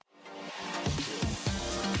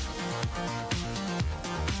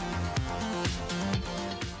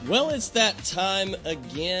Well, it's that time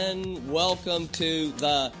again. Welcome to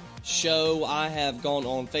the show. I have gone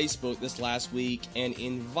on Facebook this last week and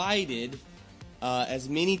invited, as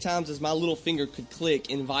many times as my little finger could click,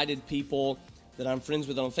 invited people that I'm friends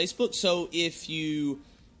with on Facebook. So if you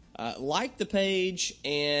like the page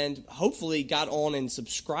and hopefully got on and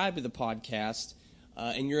subscribed to the podcast,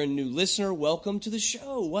 and you're a new listener, welcome to the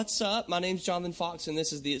show. What's up? My name's Jon Fox, and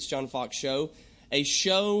this is the It's Jon Fox Show, a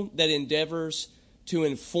show that endeavors to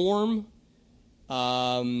inform,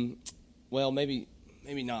 well, maybe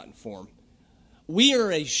not inform. We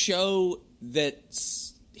are a show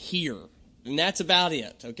that's here, and that's about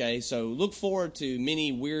it, okay? So look forward to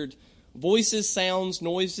many weird voices, sounds,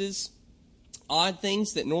 noises, odd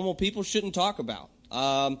things that normal people shouldn't talk about.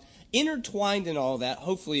 Intertwined in all that,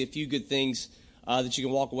 hopefully a few good things that you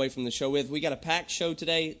can walk away from the show with. We got a packed show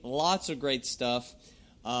today, lots of great stuff.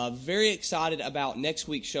 Very excited about next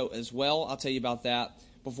week's show as well. I'll tell you about that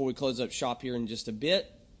before we close up shop here in just a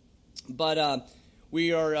bit. But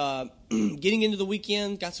we are getting into the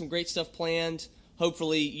weekend, got some great stuff planned.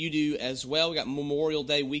 Hopefully you do as well. We got Memorial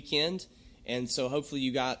Day weekend, and so hopefully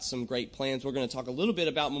you got some great plans. We're going to talk a little bit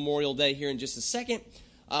about Memorial Day here in just a second.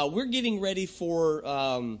 We're getting ready for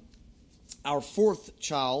our fourth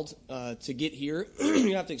child to get here.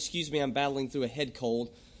 You have to excuse me, I'm battling through a head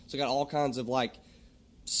cold, so I got all kinds of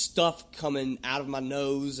stuff coming out of my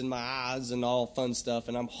nose and my eyes and all fun stuff,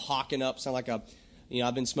 and I'm hawking up, sound like I've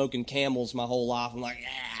been smoking Camels my whole life. I'm like,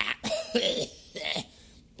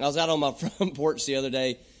 I was out on my front porch the other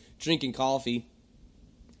day drinking coffee,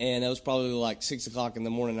 and it was probably 6 o'clock in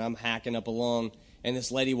the morning, and I'm hacking up a lung, and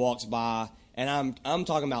this lady walks by, and I'm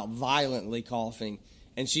talking about violently coughing,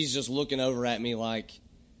 and she's just looking over at me like,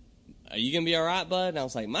 are you going to be all right, bud? And I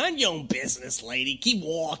was like, mind your own business, lady. Keep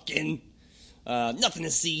walking. Nothing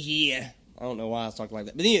to see here. I don't know why I was talking like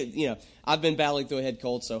that. But, I've been battling through a head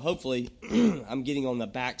cold, so hopefully I'm getting on the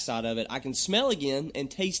backside of it. I can smell again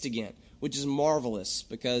and taste again, which is marvelous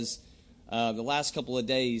because the last couple of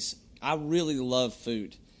days, I really love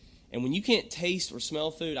food. And when you can't taste or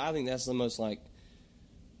smell food, I think that's the most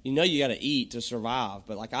you got to eat to survive,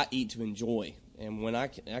 but I eat to enjoy. And when I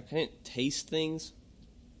can't taste things,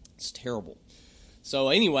 it's terrible. So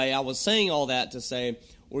anyway, I was saying all that to say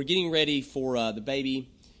we're getting ready for the baby,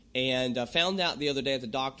 and found out the other day at the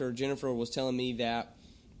doctor, Jennifer was telling me that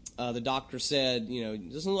the doctor said,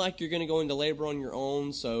 it doesn't look like you're going to go into labor on your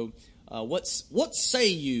own, so what say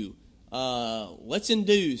you? Let's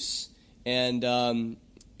induce. And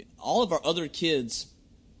all of our other kids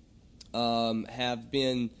have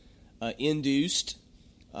been induced.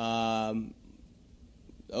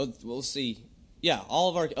 We'll see. Yeah, all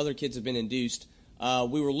of our other kids have been induced.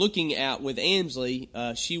 We were looking at with Amsley,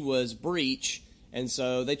 she was breech, and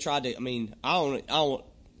so they tried to,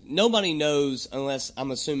 nobody knows unless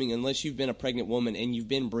you've been a pregnant woman and you've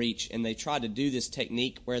been breech, and they try to do this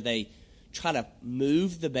technique where they try to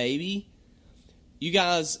move the baby. You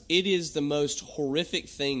guys, it is the most horrific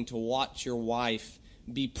thing to watch your wife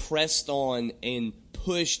be pressed on and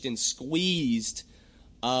pushed and squeezed.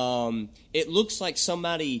 It looks like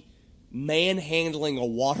somebody manhandling a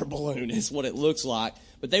water balloon is what it looks like.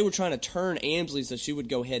 But they were trying to turn Amsley so she would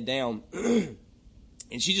go head down, and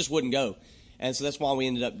she just wouldn't go. And so that's why we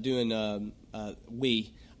ended up doing,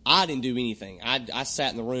 I didn't do anything. I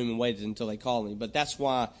sat in the room and waited until they called me. But that's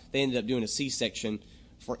why they ended up doing a C-section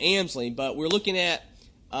for Amsley. But we're looking at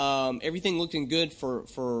everything looking good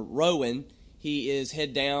for Rowan. He is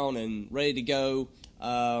head down and ready to go.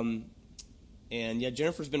 And, yeah,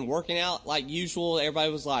 Jennifer's been working out like usual. Everybody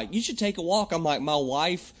was like, you should take a walk. I'm like, my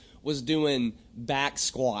wife was doing back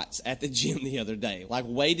squats at the gym the other day,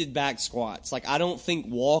 weighted back squats. I don't think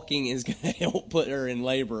walking is going to help put her in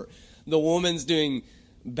labor. The woman's doing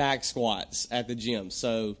back squats at the gym.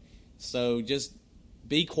 So just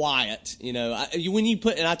be quiet. When you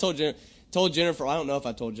put, and I told Jennifer, I don't know if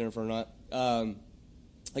I told Jennifer or not.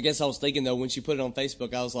 I guess I was thinking, though, when she put it on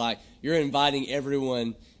Facebook, I was like, you're inviting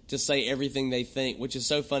everyone to say everything they think, which is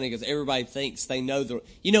so funny because everybody thinks they know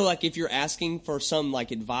if you're asking for some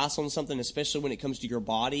advice on something, especially when it comes to your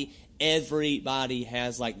body, everybody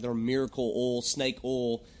has their miracle oil, snake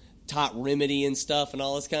oil type remedy and stuff and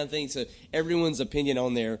all this kind of thing. So everyone's opinion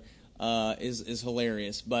on there is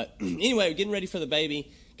hilarious. But anyway, we're getting ready for the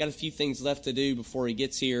baby. Got a few things left to do before he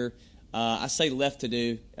gets here. I say left to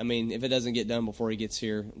do. I mean, if it doesn't get done before he gets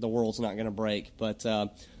here, the world's not going to break. But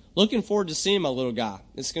looking forward to seeing my little guy.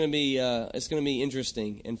 It's going to be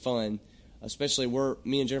interesting and fun, especially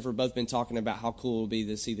me and Jennifer have both been talking about how cool it will be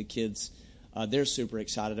to see the kids. They're super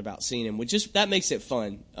excited about seeing him, that makes it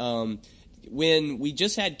fun. when we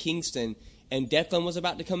just had Kingston and Declan was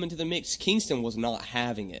about to come into the mix, Kingston was not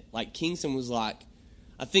having it. Like, Kingston was like,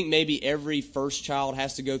 I think maybe every first child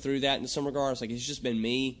has to go through that in some regards. Like, it's just been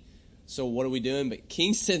me, so what are we doing? But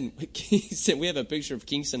Kingston, we have a picture of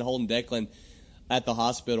Kingston holding Declan at the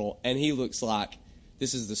hospital, and he looks like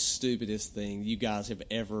this is the stupidest thing you guys have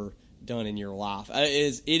ever done in your life.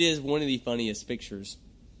 It is one of the funniest pictures.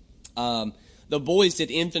 The boys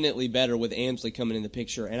did infinitely better with Amsley coming in the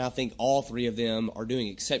picture, and I think all three of them are doing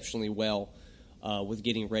exceptionally well with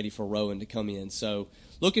getting ready for Rowan to come in. So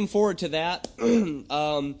looking forward to that.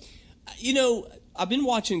 I've been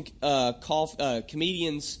watching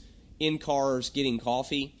comedians in cars getting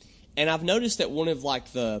coffee, and I've noticed that one of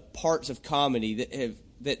like the parts of comedy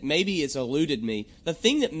that maybe has eluded me, the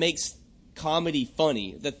thing that makes comedy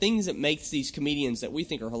funny, the things that makes these comedians that we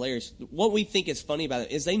think are hilarious, what we think is funny about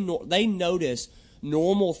it is they notice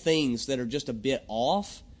normal things that are just a bit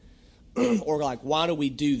off, or like, why do we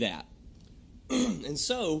do that? And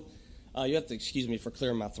so, you have to excuse me for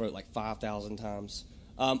clearing my throat like 5,000 times.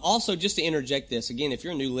 Also, just to interject this, again, if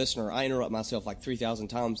you're a new listener, I interrupt myself like 3,000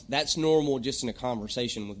 times. That's normal just in a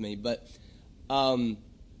conversation with me. But I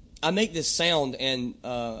make this sound, and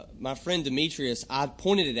my friend Demetrius, I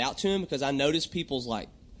pointed it out to him because I noticed people's like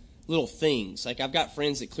little things. Like, I've got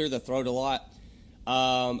friends that clear their throat a lot.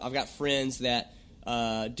 I've got friends that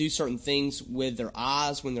do certain things with their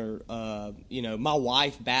eyes when they're, my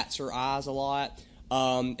wife bats her eyes a lot.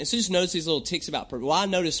 And so just notice these little tics about people. Well, I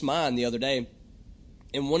noticed mine the other day,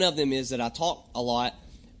 and one of them is that I talk a lot.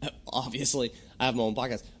 Obviously, I have my own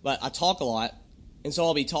podcast, but I talk a lot. And so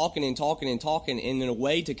I'll be talking and talking and talking, and in a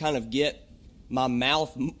way to kind of get my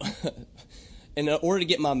mouth, in order to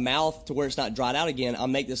get my mouth to where it's not dried out again, I'll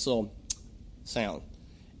make this little sound.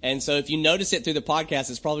 And so if you notice it through the podcast,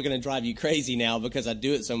 it's probably going to drive you crazy now because I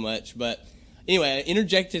do it so much. But anyway, I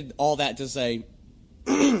interjected all that to say,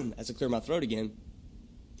 as I clear my throat again,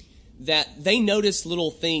 that they notice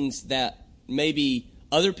little things that maybe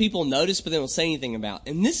other people notice but they don't say anything about.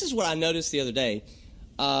 And this is what I noticed the other day.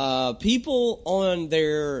 People on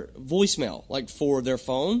their voicemail, like for their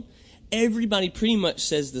phone, everybody pretty much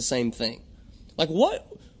says the same thing. Like, what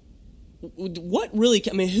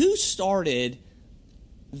really, who started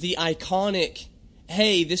the iconic,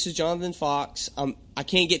 hey, this is Jonathan Fox, I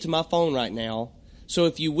can't get to my phone right now, so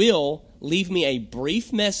if you will, leave me a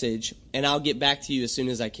brief message and I'll get back to you as soon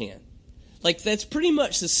as I can. Like, that's pretty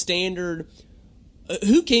much the standard.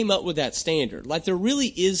 Who came up with that standard? Like, there really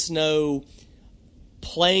is no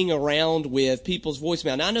playing around with people's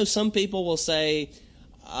voicemail. Now, I know some people will say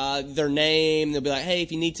their name. They'll be like, hey,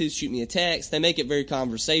 if you need to, shoot me a text. They make it very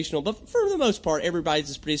conversational. But for the most part, everybody's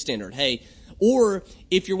just pretty standard. Hey, or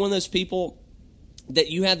if you're one of those people that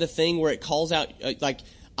you have the thing where it calls out, like,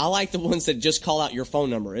 I like the ones that just call out your phone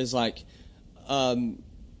number. It's like, they'll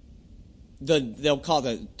call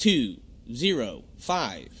the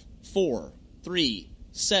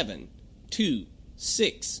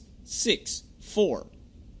 20543726664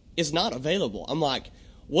 is not available. I'm like,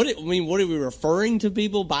 what are we referring to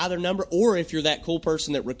people by their number? Or if you're that cool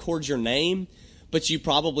person that records your name, but you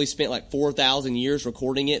probably spent like 4,000 years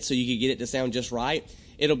recording it so you could get it to sound just right,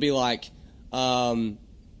 it'll be like, can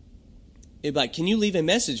you leave a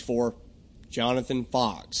message for Jonathan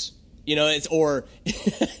Fox?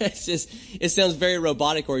 It's just, it sounds very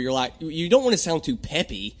robotic, or you're like, you don't want to sound too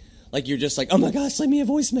peppy. Like, you're just like, oh my gosh, leave me a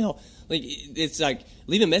voicemail. Like, it's like,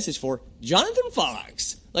 leave a message for Jonathan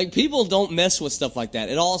Fox. Like, people don't mess with stuff like that.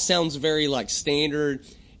 It all sounds very, like, standard.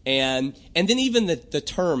 And then even the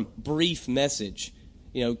term brief message,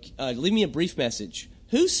 leave me a brief message.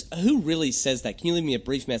 Who really says that? Can you leave me a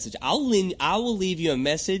brief message? I will leave you a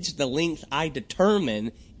message the length I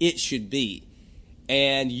determine it should be.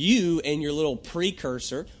 And you and your little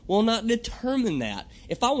precursor will not determine that.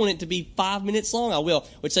 If I want it to be 5 minutes long, I will.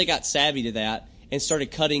 Which they got savvy to that and started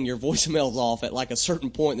cutting your voicemails off at like a certain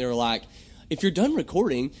point. They were like, if you're done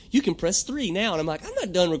recording, you can press 3 now. And I'm like, I'm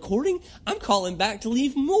not done recording. I'm calling back to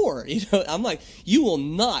leave more. I'm like, you will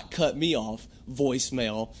not cut me off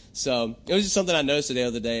voicemail. So it was just something I noticed the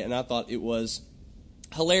other day, and I thought it was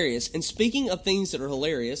hilarious. And speaking of things that are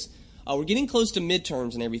hilarious, we're getting close to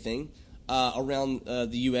midterms and everything around the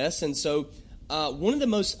U.S. And so one of the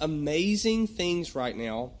most amazing things right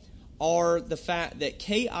now are the fact that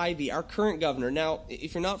Kay Ivey, our current governor, now,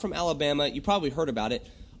 if you're not from Alabama, you probably heard about it.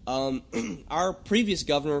 Our previous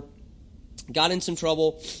governor got in some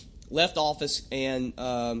trouble, left office, and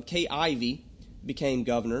Kay Ivey became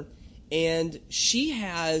governor. And she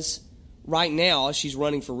has, right now, she's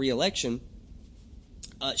running for re-election,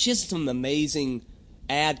 she has some amazing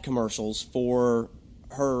ad commercials for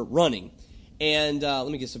her running. And let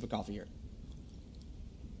me get a sip of coffee here.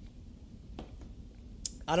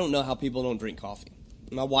 I don't know how people don't drink coffee.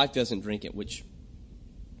 My wife doesn't drink it, which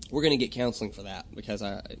we're going to get counseling for that because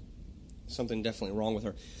something definitely wrong with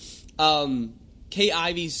her. Kay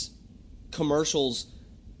Ivey's commercials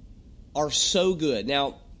are so good.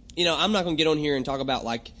 Now, I'm not going to get on here and talk about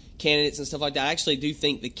like candidates and stuff like that. I actually do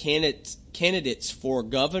think the candidates for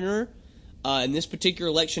governor in this particular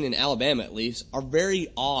election in Alabama, at least, are very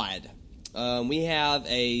odd. We have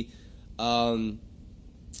he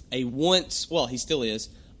still is,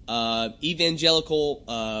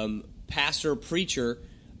 evangelical pastor, preacher,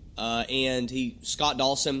 and Scott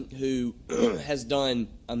Dawson, who has done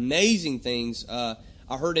amazing things. I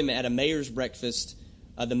heard him at a mayor's breakfast,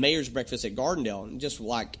 the mayor's breakfast at Gardendale, and just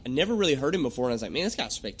like I never really heard him before, and I was like, man, this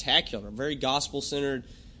guy's spectacular, very gospel-centered,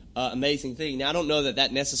 amazing thing. Now, I don't know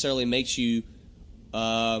that necessarily makes you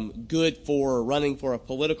good for running for a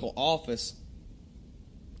political office,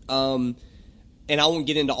 and I won't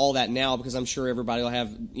get into all that now because I'm sure everybody will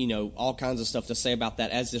have all kinds of stuff to say about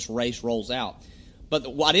that as this race rolls out. But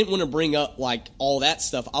I didn't want to bring up like all that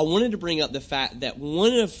stuff. I wanted to bring up the fact that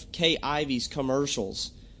one of Kay Ivey's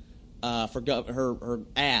commercials for her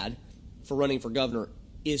ad for running for governor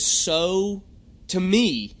is so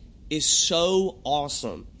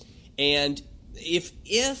awesome. And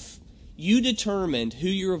if you determined who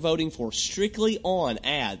you're voting for strictly on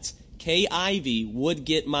ads, Kay Ivey would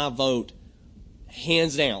get my vote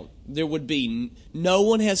hands down. There would be no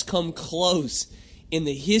one has come close in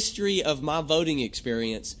the history of my voting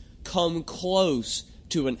experience come close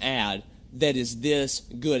to an ad that is this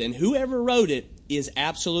good. And whoever wrote it is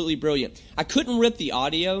absolutely brilliant. I couldn't rip the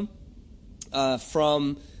audio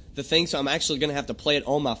from the thing, so I'm actually going to have to play it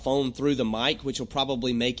on my phone through the mic, which will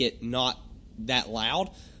probably make it not that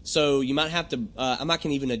loud. So you might have to, I might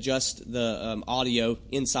can even adjust the audio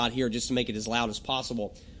inside here just to make it as loud as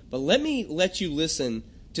possible. But let me let you listen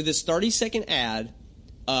to this 30-second ad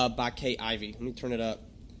by Kay Ivey. Let me turn it up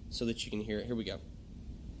so that you can hear it. Here we go.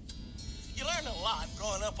 You learn a lot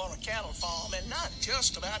growing up on a cattle farm, and not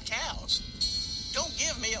just about cows. Don't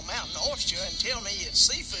give me a mountain oyster and tell me it's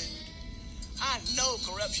seafood. I know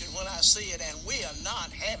corruption when I see it, and we are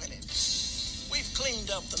not having it. We've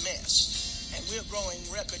cleaned up the mess, and we're growing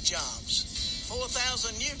record jobs.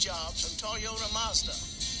 4,000 new jobs from Toyota Mazda,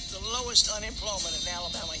 the lowest unemployment in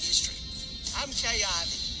Alabama history. I'm Kay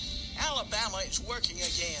Ivey. Alabama is working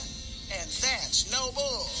again, and that's no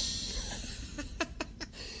bull.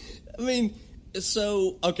 I mean,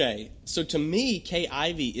 so to me, Kay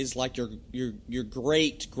Ivey is like your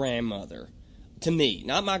great grandmother. To me,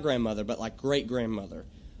 not my grandmother, but like great grandmother,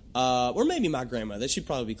 or maybe my grandmother. She'd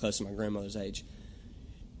probably be close to my grandmother's age.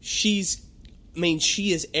 She is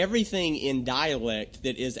everything in dialect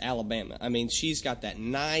that is Alabama. I mean, she's got that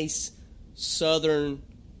nice Southern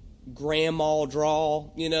grandma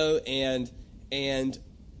drawl, and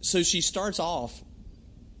so she starts off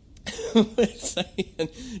saying,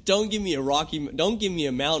 don't give me a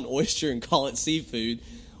mountain oyster and call it seafood,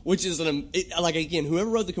 which is again, whoever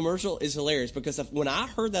wrote the commercial is hilarious, because when I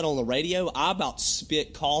heard that on the radio, I about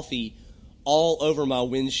spit coffee all over my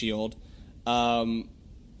windshield.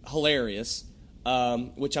 Hilarious.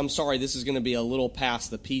 Which I'm sorry, this is going to be a little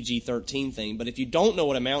past the PG-13 thing, but if you don't know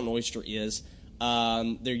what a mountain oyster is,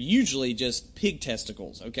 they're usually just pig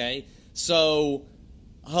testicles, okay? So,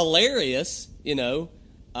 hilarious,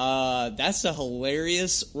 that's a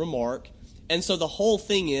hilarious remark. And so the whole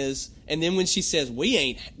thing is, and then when she says,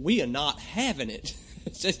 we are not having it,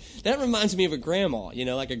 that reminds me of a grandma,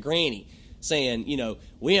 like a granny saying,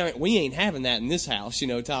 we ain't having that in this house,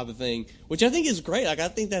 type of thing, which I think is great. Like, I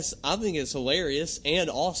think it's hilarious and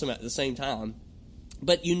awesome at the same time.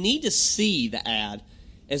 But you need to see the ad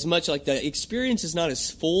as much. Like, the experience is not as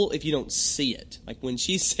full if you don't see it. Like when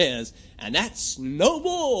she says, and that's no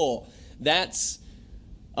bull, that's,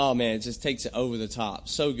 oh man, it just takes it over the top.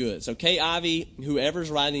 So good. So Kay Ivey, whoever's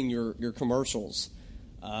writing your commercials,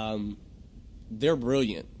 they're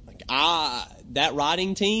brilliant. Like that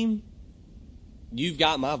writing team, you've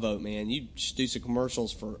got my vote, man. You just do some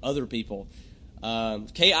commercials for other people.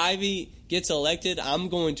 Kay Ivey gets elected, I'm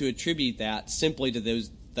going to attribute that simply to those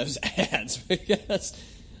ads, because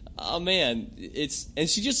oh man, and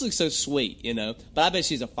she just looks so sweet, But I bet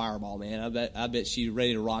she's a fireball, man. I bet she's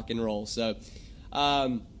ready to rock and roll. So,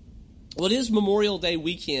 it is Memorial Day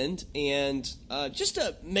weekend, and just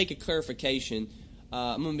to make a clarification,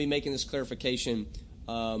 I'm going to be making this clarification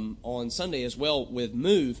on Sunday as well with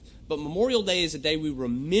Move. But Memorial Day is a day we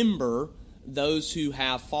remember those who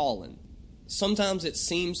have fallen. Sometimes it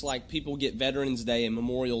seems like people get Veterans Day and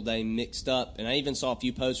Memorial Day mixed up, and I even saw a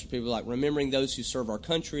few posts where people like remembering those who serve our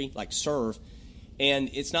country, like serve, and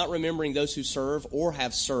it's not remembering those who serve or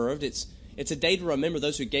have served. It's it's a day to remember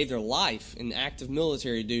those who gave their life in active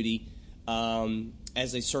military duty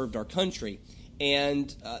as they served our country.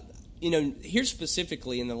 And, here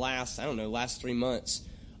specifically in the last 3 months,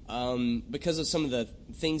 because of some of the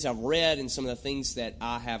things I've read and some of the things that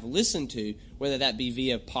I have listened to, whether that be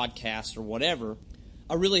via podcast or whatever,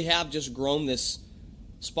 I really have just grown this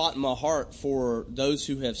spot in my heart for those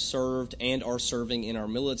who have served and are serving in our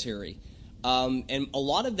military. And a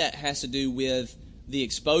lot of that has to do with the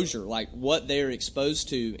exposure, like what they're exposed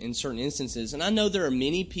to in certain instances. And I know there are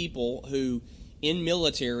many people who in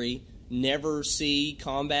military never see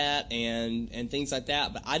combat and things like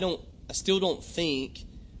that, but I still don't think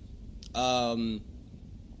that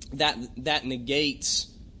negates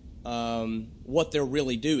what they're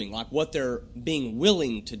really doing, like what they're being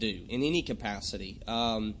willing to do in any capacity,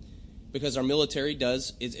 because our military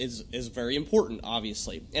is very important,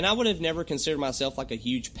 obviously. And I would have never considered myself like a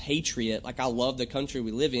huge patriot, like I love the country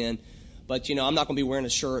we live in, but I'm not going to be wearing a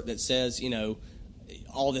shirt that says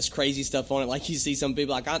all this crazy stuff on it, like you see some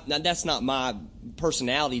people. That's not my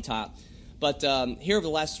personality type. But here over the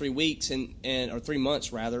last 3 weeks or 3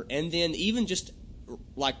 months rather, and then even just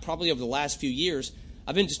like probably over the last few years,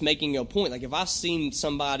 I've been just making a point. Like if I've seen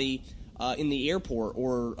somebody in the airport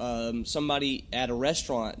or somebody at a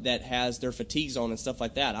restaurant that has their fatigues on and stuff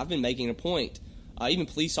like that, I've been making a point. Even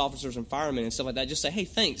police officers and firemen and stuff like that, just say, hey,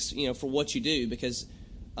 thanks, for what you do, because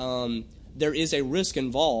there is a risk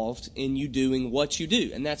involved in you doing what you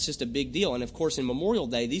do, and that's just a big deal. And of course, in Memorial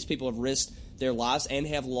Day, these people have risked their lives and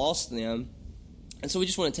have lost them, and so we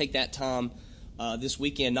just want to take that time this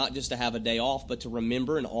weekend, not just to have a day off, but to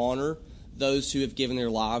remember and honor those who have given their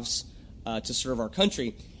lives to serve our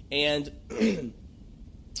country. And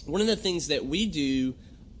one of the things that we do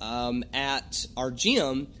at our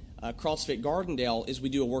gym, CrossFit Gardendale, is we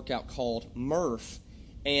do a workout called Murph.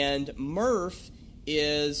 And Murph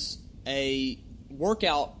is a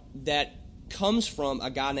workout that comes from a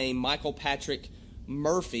guy named Michael Patrick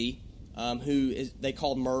Murphy, who they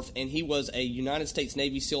called Murph, and he was a United States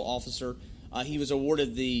Navy SEAL officer. He was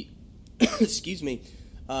awarded the the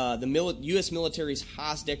U.S. military's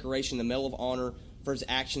highest decoration, the Medal of Honor, for his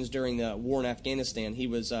actions during the war in Afghanistan. He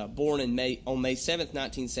was born on May 7th,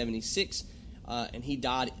 1976, and he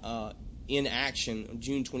died in action on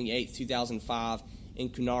June 28th, 2005, in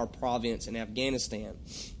Kunar province in Afghanistan.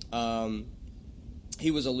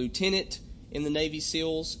 He was a lieutenant in the Navy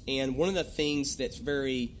SEALs, and one of the things that's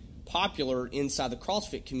very popular inside the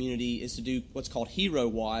CrossFit community is to do what's called hero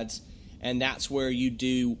WODs, and that's where you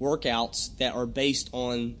do workouts that are based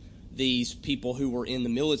on these people who were in the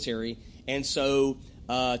military. And so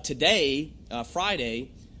today,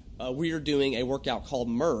 Friday, we are doing a workout called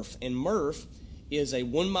Murph, and Murph is a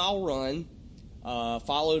 1 mile run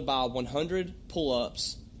followed by 100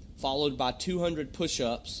 pull-ups, followed by 200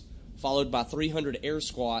 push-ups, followed by 300 air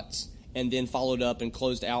squats, and then followed up and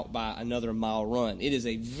closed out by another mile run. It is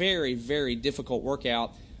a very, very difficult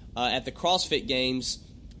workout. At the CrossFit Games,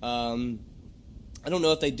 I don't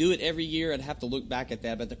know if they do it every year. I'd have to look back at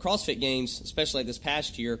that. But the CrossFit Games, especially this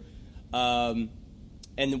past year, and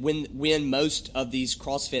when most of these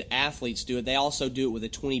CrossFit athletes do it, they also do it with a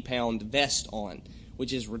 20-pound vest on,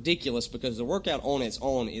 which is ridiculous because the workout on its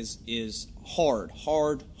own is hard.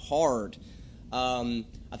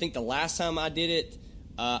 I think the last time I did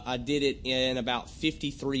it in about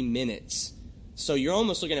 53 minutes. So you're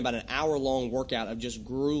almost looking at about an hour-long workout of just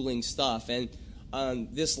grueling stuff. And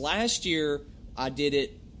this last year, I did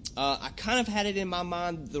it. I kind of had it in my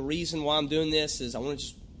mind. The reason why I'm doing this is I want to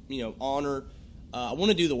just, honor. I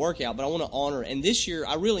want to do the workout, but I want to honor. And this year,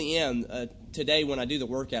 I really am. Today, when I do the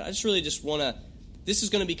workout, I just really just want to. This is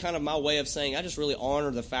going to be kind of my way of saying I just really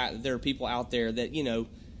honor the fact that there are people out there that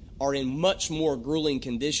are in much more grueling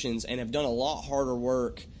conditions and have done a lot harder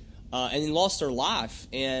work and lost their life.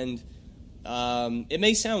 And it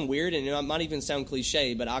may sound weird and it might even sound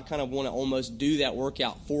cliche, but I kind of want to almost do that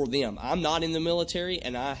workout for them. I'm not in the military,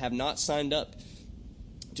 and I have not signed up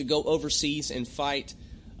to go overseas and fight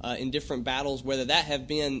in different battles, whether that have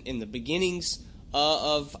been in the beginnings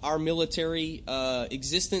of our military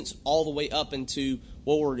existence all the way up into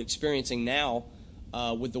what we're experiencing now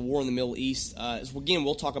with the war in the Middle East. Again,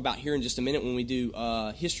 we'll talk about here in just a minute when we do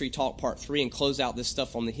History Talk Part 3 and close out this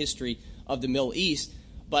stuff on the history of the Middle East.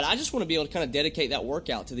 But I just want to be able to kind of dedicate that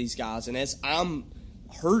workout to these guys. And as I'm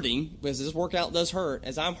hurting, because this workout does hurt,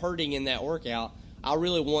 as I'm hurting in that workout, I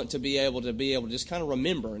really want to be able to just kind of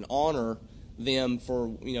remember and honor them for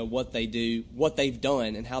what they do, what they've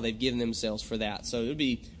done, and how they've given themselves for that. So it would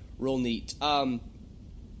be real neat. We're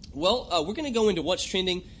going to go into what's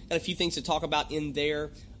trending. Got a few things to talk about in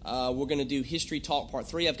there. We're going to do History Talk Part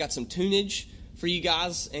 3. I've got some tunage for you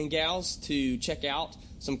guys and gals to check out.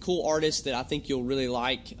 Some cool artists that I think you'll really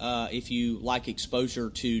like if you like exposure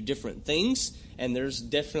to different things. And there's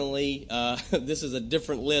definitely, this is a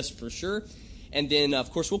different list for sure. And then,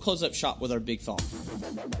 of course, we'll close up shop with our big thought.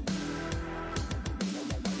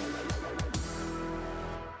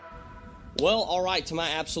 Well, all right, to my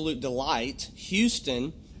absolute delight,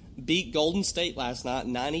 Houston beat Golden State last night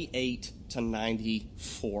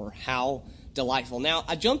 98-94. How delightful. Now,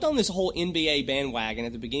 I jumped on this whole NBA bandwagon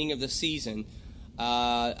at the beginning of the season.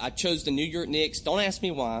 I chose the New York Knicks. Don't ask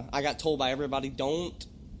me why. I got told by everybody,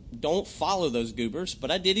 don't follow those goobers,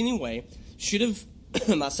 but I did anyway. Should have.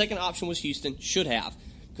 My second option was Houston. Should have,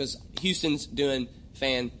 because Houston's doing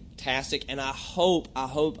fantastic, and I hope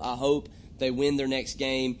they win their next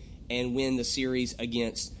game and win the series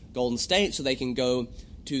against Golden State so they can go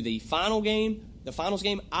to the finals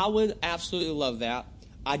game. I would absolutely love that.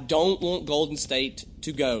 I don't want Golden State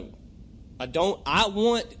to go.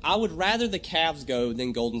 I would rather the Cavs go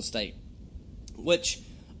than Golden State. Which,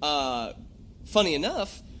 funny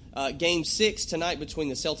enough, Game 6 tonight between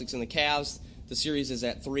the Celtics and the Cavs, the series is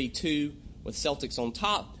at 3-2 with Celtics on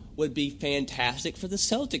top, would be fantastic for the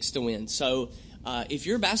Celtics to win. So, if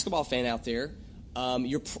you're a basketball fan out there,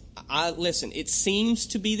 listen, it seems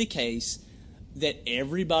to be the case that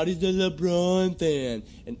everybody's a LeBron fan,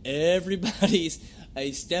 and everybody's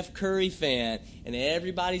a Steph Curry fan, and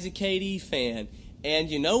everybody's a KD fan. And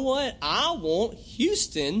you know what? I want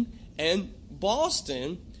Houston and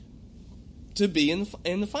Boston to be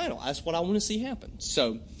in the final. That's what I want to see happen.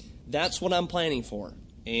 So that's what I'm planning for.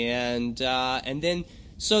 And then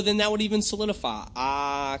that would even solidify.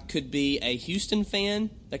 I could be a Houston fan.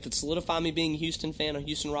 That could solidify me being a Houston fan, a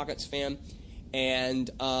Houston Rockets fan. And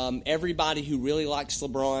everybody who really likes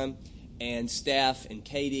LeBron and Steph and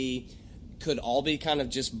KD could all be kind of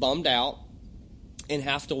just bummed out and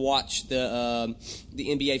have to watch the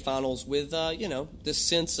NBA Finals with this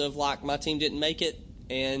sense of like my team didn't make it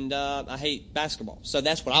and I hate basketball. So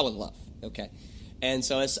that's what I would love. Okay, and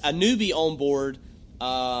so as a newbie on board,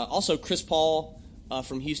 also Chris Paul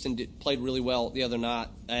from Houston played really well the other night,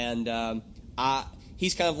 and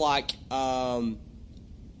he's kind of like I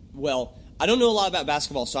don't know a lot about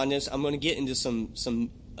basketball, so I'm going to get into some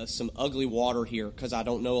ugly water here because I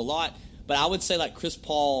don't know a lot. But I would say like Chris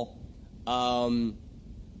Paul to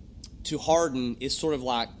Harden is sort of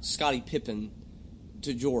like Scottie Pippen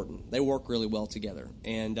to Jordan. They work really well together.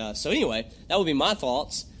 And so anyway, that would be my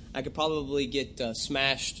thoughts. I could probably get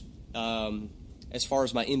smashed as far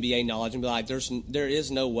as my NBA knowledge and be like, there is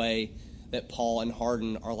no way that Paul and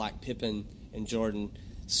Harden are like Pippen and Jordan.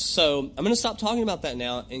 So I'm going to stop talking about that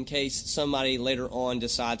now in case somebody later on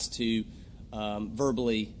decides to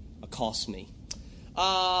verbally accost me.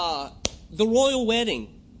 The Royal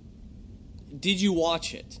Wedding. Did you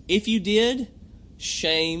watch it? If you did,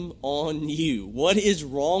 shame on you. What is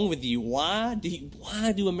wrong with you? Why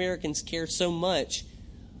do Americans care so much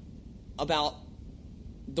about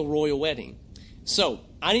the Royal Wedding? So,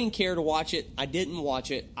 I didn't care to watch it. I didn't watch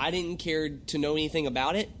it. I didn't care to know anything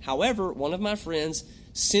about it. However, one of my friends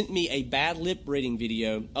sent me a bad lip reading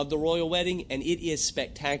video of the Royal Wedding, and it is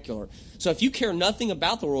spectacular. So if you care nothing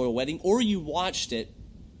about the Royal Wedding or you watched it,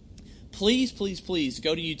 please, please, please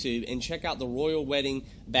go to YouTube and check out the Royal Wedding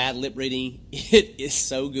bad lip reading. It is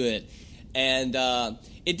so good. And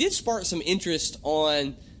it did spark some interest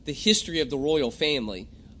on the history of the royal family,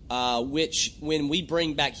 which when we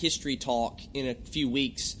bring back history talk in a few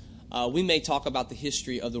weeks, we may talk about the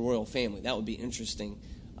history of the royal family. That would be interesting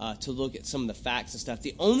to look at some of the facts and stuff.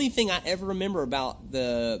 The only thing I ever remember about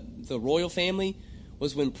the royal family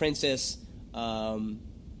was when Princess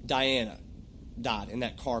Diana died in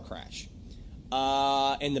that car crash,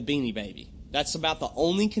 and the Beanie Baby. That's about the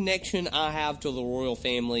only connection I have to the royal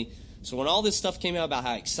family. So when all this stuff came out about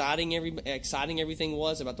how exciting everything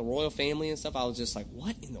was about the royal family and stuff, I was just like,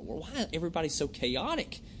 what in the world? Why is everybody so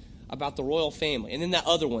chaotic about the royal family? And then that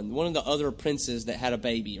other one of the other princes that had a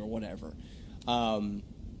baby or whatever.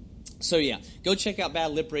 So yeah, go check out Bad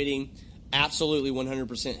Lip Reading. Absolutely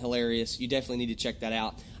 100% hilarious. You definitely need to check that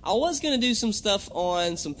out. I was going to do some stuff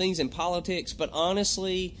on some things in politics, but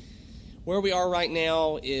honestly, where we are right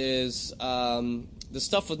now is the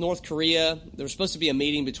stuff with North Korea. There was supposed to be a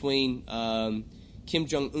meeting between Kim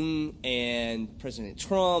Jong-un and President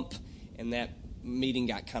Trump, and that meeting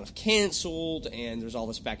got kind of canceled, and there's all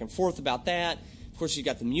this back and forth about that. Of course, you've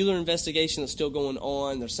got the Mueller investigation that's still going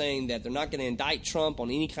on. They're saying that they're not going to indict Trump on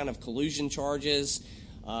any kind of collusion charges.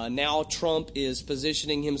 Now Trump is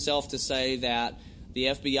positioning himself to say that the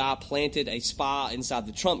FBI planted a spy inside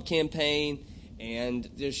the Trump campaign, and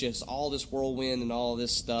there's just all this whirlwind and all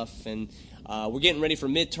this stuff. And We're getting ready for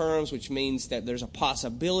midterms, which means that there's a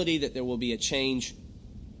possibility that there will be a change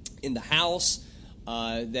in the House,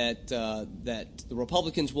 that the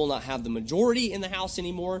Republicans will not have the majority in the House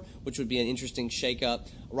anymore, which would be an interesting shakeup.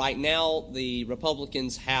 Right now, the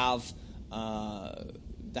Republicans have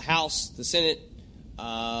the House, the Senate,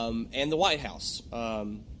 and the White House.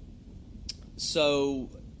 So,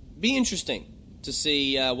 be interesting to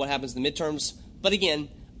see what happens in the midterms. But again,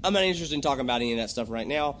 I'm not interested in talking about any of that stuff right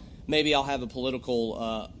now. Maybe I'll have a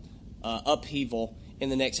political upheaval in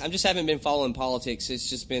the next. I just haven't been following politics. It's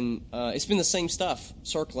just been the same stuff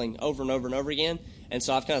circling over and over and over again. And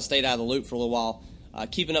so I've kind of stayed out of the loop for a little while,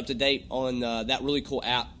 keeping up to date on that really cool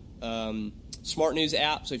app, Smart News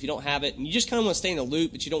app. So if you don't have it and you just kind of want to stay in the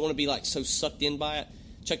loop, but you don't want to be like so sucked in by it,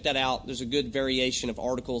 check that out. There's a good variation of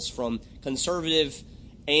articles from conservative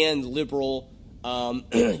and liberal.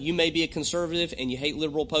 You may be a conservative and you hate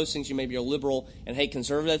liberal postings. You may be a liberal and hate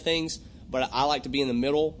conservative things. But I like to be in the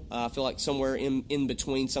middle. I feel like somewhere in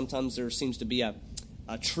between, sometimes there seems to be a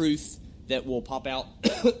truth that will pop out.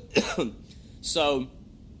 So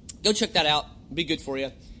go check that out. Be good for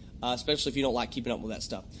you, especially if you don't like keeping up with that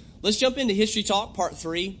stuff. Let's jump into History Talk, Part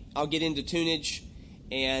 3. I'll get into tunage,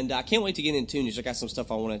 and I can't wait to get into tunage. I got some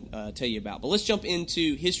stuff I want to tell you about. But let's jump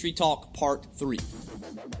into History Talk, Part 3.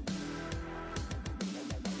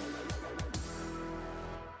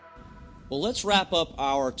 Well, let's wrap up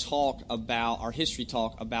our history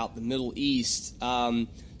talk about the Middle East.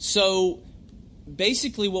 So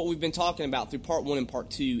basically what we've been talking about through Part 1 and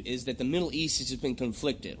Part 2 is that the Middle East has just been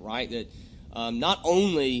conflicted, right? That not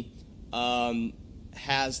only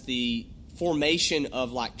has the formation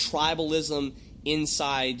of like tribalism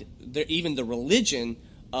inside even the religion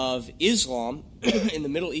of Islam, in the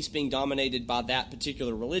Middle East being dominated by that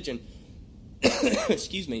particular religion,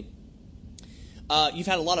 excuse me, you've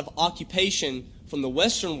had a lot of occupation from the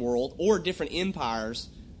Western world or different empires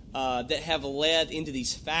that have led into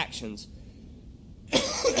these factions.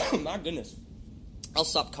 My goodness. I'll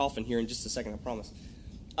stop coughing here in just a second, I promise.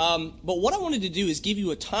 But what I wanted to do is give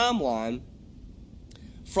you a timeline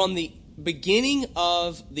from the beginning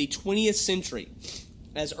of the 20th century,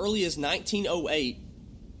 as early as 1908.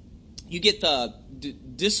 You get the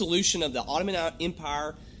dissolution of the Ottoman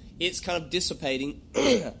Empire. It's kind of dissipating.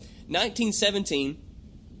 1917,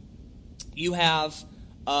 you have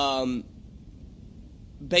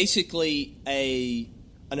basically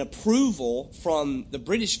an approval from the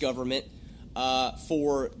British government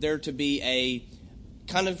for there to be a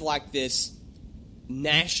kind of like this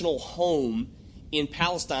national home in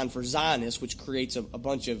Palestine for Zionists, which creates a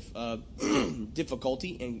bunch of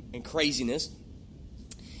difficulty and craziness.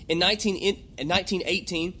 In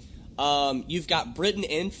 1918, you've got Britain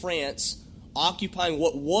and France occupying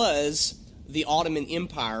what was the Ottoman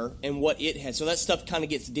Empire and what it had. So that stuff kind of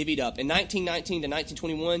gets divvied up. In 1919 to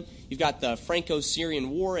 1921, you've got the Franco-Syrian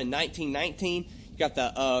War. In 1919, you've got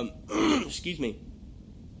the, excuse me,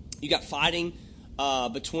 you got fighting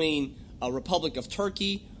between Republic of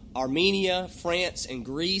Turkey, Armenia, France, and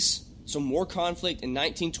Greece. So more conflict. In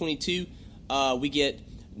 1922, we get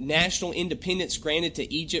national independence granted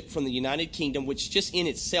to Egypt from the United Kingdom, which just in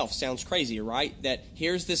itself sounds crazy, right? That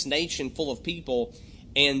here's this nation full of people,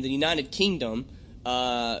 and the United Kingdom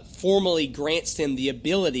formally grants them the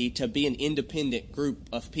ability to be an independent group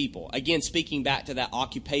of people. Again, speaking back to that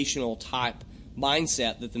occupational type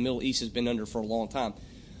mindset that the Middle East has been under for a long time.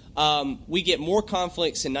 We get more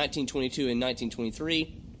conflicts in 1922 and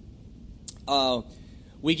 1923.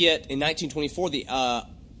 We get, in 1924, the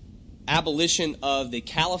abolition of the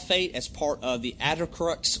caliphate as part of the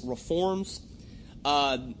Ataturk's reforms.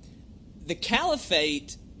 The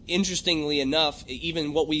caliphate, interestingly enough,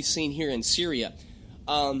 even what we've seen here in Syria,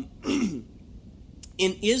 in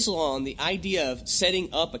Islam, the idea of setting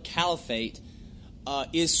up a caliphate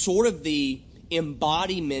is sort of the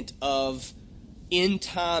embodiment of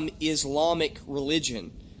end-time Islamic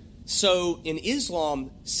religion. So in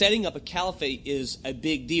Islam, setting up a caliphate is a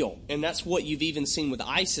big deal. And that's what you've even seen with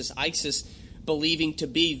ISIS. ISIS believing to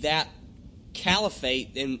be that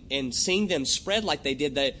caliphate and seeing them spread like they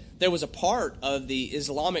did. There was a part of the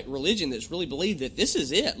Islamic religion that's really believed that this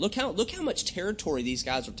is it. Look how much territory these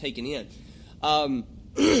guys are taking in.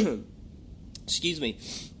 Excuse me.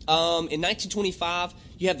 In 1925,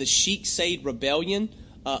 you have the Sheikh Said rebellion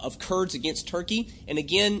of Kurds against Turkey. And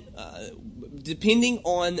again, depending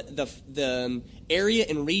on the area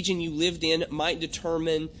and region you lived in, might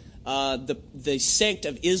determine the sect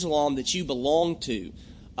of Islam that you belong to.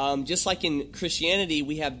 Just like in Christianity,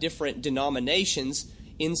 we have different denominations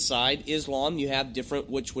inside Islam. You have different,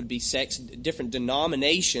 which would be sects, different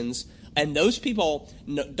denominations And those people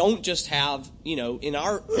don't just have, in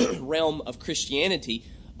our realm of Christianity,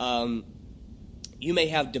 you may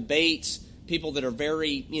have debates, people that are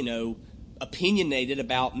very, opinionated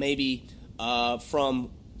about maybe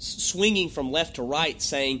from swinging from left to right,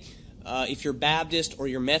 saying if you're Baptist or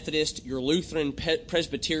you're Methodist, you're Lutheran,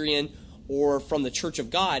 Presbyterian, or from the Church of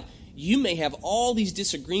God, you may have all these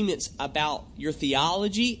disagreements about your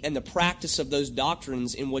theology and the practice of those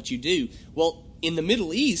doctrines in what you do. Well, in the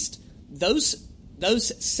Middle East, those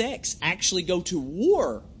sects actually go to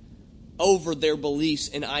war over their beliefs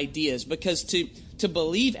and ideas, because to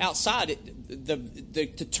believe outside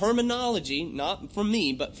the terminology, not from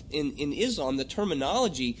me, but in Islam, the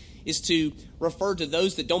terminology is to refer to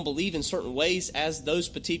those that don't believe in certain ways as those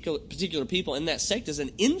particular people in that sect as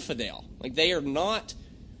an infidel. Like they are not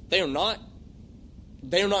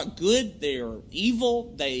good. They are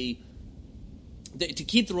evil. To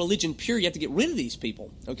keep the religion pure, you have to get rid of these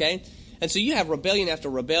people. Okay. And so you have rebellion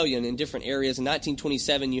after rebellion in different areas. In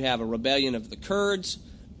 1927, you have a rebellion of the Kurds.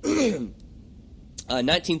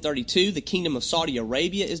 1932, the Kingdom of Saudi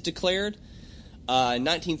Arabia is declared. In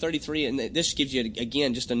 1933, and this gives you,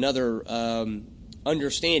 again, just another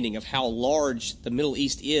understanding of how large the Middle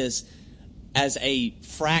East is as a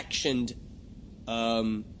fractioned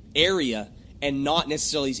area and not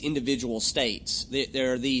necessarily these individual states.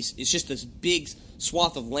 There are these, it's just this big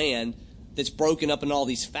swath of land that's broken up in all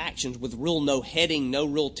these factions with no heading, no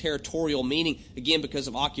real territorial meaning, again, because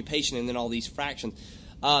of occupation and then all these fractions.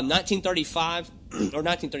 1935, or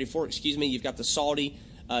 1934, you've got the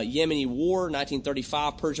Saudi-Yemeni War.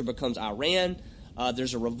 1935, Persia becomes Iran.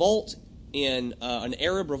 There's a revolt, an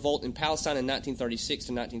Arab revolt in Palestine in 1936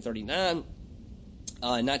 to 1939. In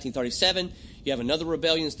 1937, you have another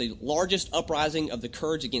rebellion. It's the largest uprising of the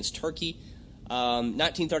Kurds against Turkey.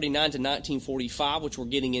 1939 to 1945, which we're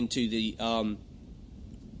getting into the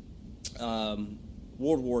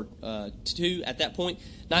World War II at that point.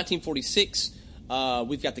 1946,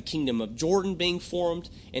 we've got the Kingdom of Jordan being formed.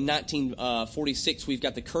 In 1946, we've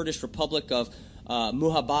got the Kurdish Republic of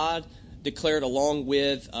Muhabad declared along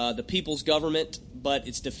with the People's Government, but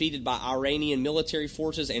it's defeated by Iranian military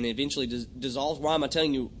forces and eventually dissolves. Why am I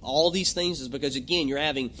telling you all these things? Is because, again, you're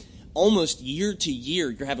having almost year to year,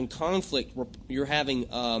 you're having conflict, you're having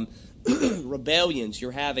rebellions,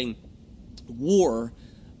 you're having war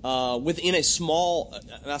within a small,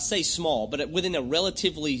 I say small, but within a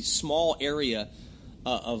relatively small area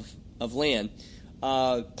of land.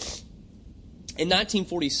 In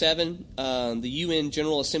 1947, the UN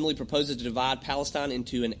General Assembly proposes to divide Palestine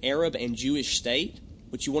into an Arab and Jewish state,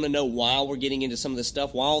 which you want to know why we're getting into some of this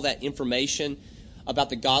stuff, why all that information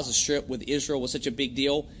about the Gaza Strip with Israel was such a big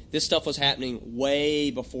deal. This stuff was happening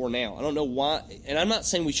way before now. I don't know why, and I'm not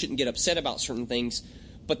saying we shouldn't get upset about certain things,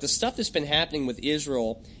 but the stuff that's been happening with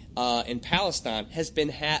Israel and Palestine has been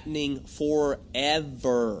happening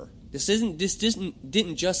forever. This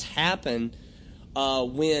didn't just happen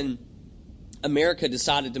when America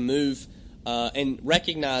decided to move and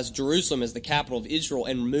recognize Jerusalem as the capital of Israel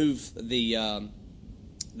and remove the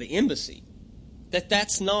embassy.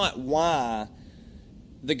 That's not why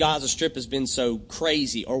the Gaza Strip has been so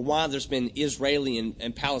crazy, or why there's been Israeli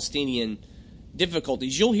and Palestinian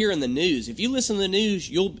difficulties. You'll hear in the news, if you listen to the news,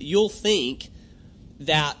 you'll think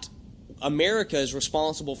that America is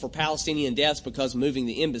responsible for Palestinian deaths because of moving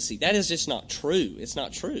the embassy. That is just not true. It's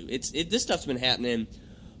not true. This stuff's been happening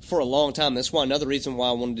for a long time. That's why another reason why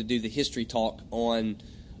I wanted to do the history talk on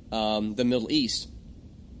the Middle East.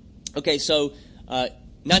 Okay, so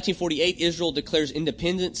 1948, Israel declares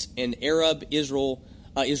independence, and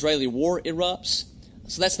Arab-Israeli war erupts.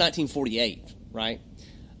 So that's 1948, right?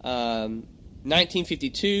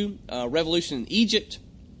 1952, revolution in Egypt.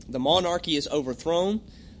 The monarchy is overthrown.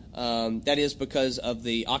 That is because of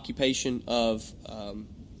the occupation of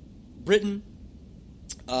Britain.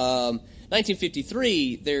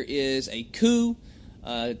 1953, there is a coup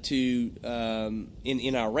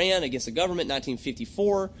in Iran against the government.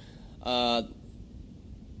 1954,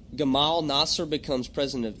 Gamal Nasser becomes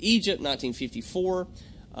president of Egypt. 1954,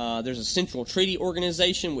 there's a Central Treaty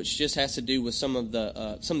Organization, which just has to do with some of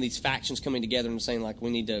these factions coming together and saying, like, we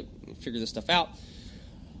need to figure this stuff out.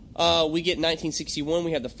 We get 1961,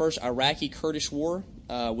 we have the first Iraqi-Kurdish war,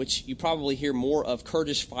 which you probably hear more of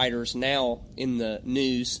Kurdish fighters now in the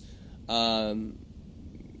news.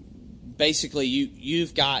 Basically,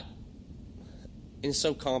 you've got, and it's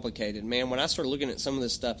so complicated, man. When I started looking at some of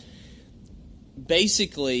this stuff,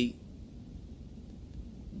 basically,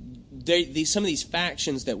 some of these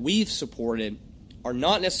factions that we've supported are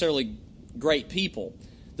not necessarily great people.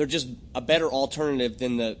 They're just a better alternative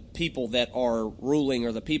than the people that are ruling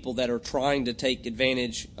or the people that are trying to take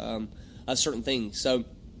advantage certain things. So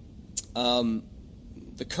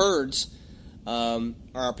the Kurds are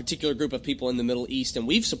a particular group of people in the Middle East, and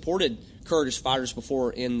we've supported Kurdish fighters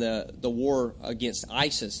before in the war against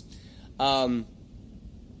ISIS. The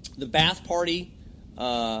Ba'ath Party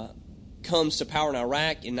comes to power in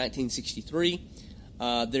Iraq in 1963. In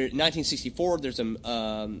 1964, there's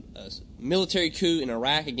a military coup in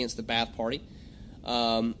Iraq against the Ba'ath Party.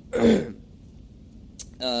 In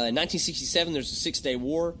 1967, there's a Six-Day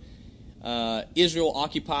War. Israel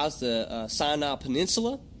occupies the Sinai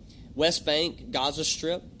Peninsula, West Bank, Gaza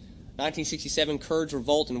Strip. 1967, Kurds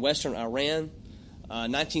revolt in western Iran.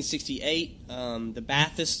 1968, the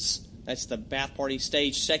Baathists, that's the Ba'ath Party,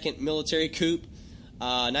 staged second military coup.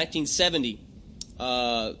 1970,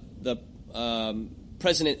 the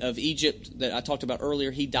president of Egypt that I talked about earlier,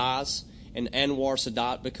 he dies, and Anwar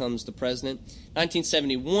Sadat becomes the president.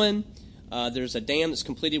 1971, there's a dam that's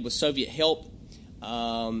completed with Soviet help,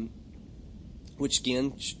 which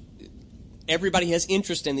again, everybody has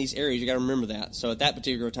interest in these areas. You got to remember that. So at that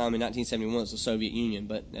particular time in 1971, it was the Soviet Union,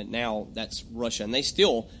 but now that's Russia, and they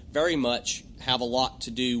still very much have a lot to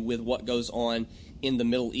do with what goes on in the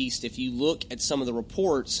Middle East. If you look at some of the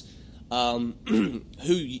reports,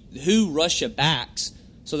 who Russia backs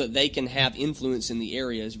so that they can have influence in the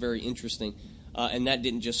area is very interesting, and that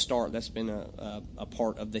didn't just start. That's been a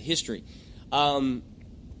part of the history.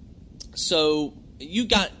 So you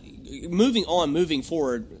got moving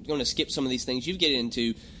forward. I'm going to skip some of these things. You get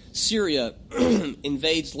into Syria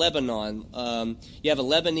invades Lebanon. You have a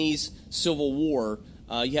Lebanese civil war.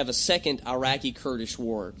 You have a second Iraqi-Kurdish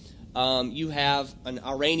war. You have an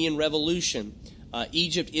Iranian revolution.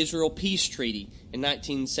 Egypt-Israel peace treaty in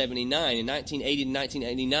 1979. In 1980 to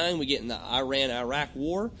 1989, we get in the Iran-Iraq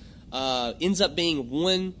war. Ends up being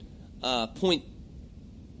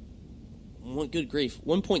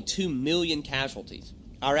 1.2 million casualties.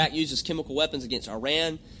 Iraq uses chemical weapons against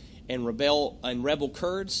Iran and rebel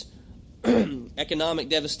Kurds. Economic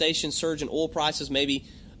devastation, surge in oil prices. Maybe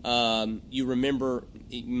you remember.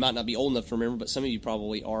 You might not be old enough to remember, but some of you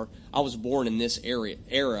probably are. I was born in this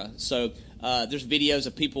era, so there's videos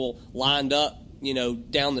of people lined up,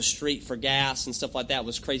 down the street for gas and stuff like that. It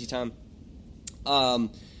was a crazy time.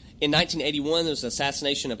 In 1981, there was the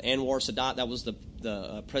assassination of Anwar Sadat. That was the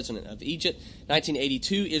president of Egypt.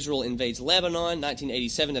 1982, Israel invades Lebanon.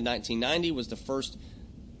 1987 to 1990 was the first.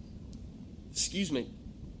 Excuse me,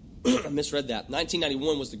 I misread that.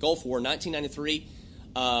 1991 was the Gulf War. 1993.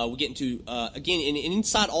 We get into again, and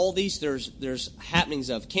inside all these, there's happenings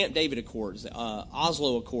of Camp David Accords,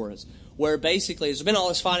 Oslo Accords, where basically there's been all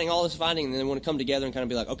this fighting, and then they want to come together and kind of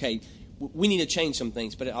be like, okay, we need to change some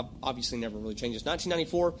things, but it obviously never really changes.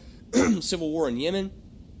 1994, civil war in Yemen.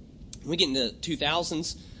 We get into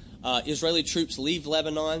 2000s. Israeli troops leave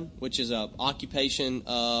Lebanon, which is an occupation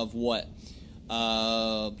of what?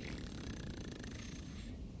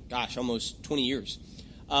 Almost 20 years.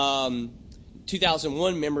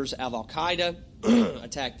 2001, members of Al-Qaeda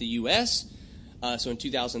attacked the U.S. So in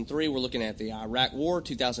 2003, we're looking at the Iraq War.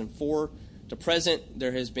 2004 to present,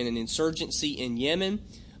 there has been an insurgency in Yemen.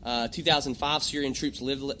 2005, Syrian troops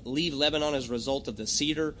leave Lebanon as a result of the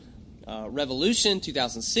Cedar Revolution.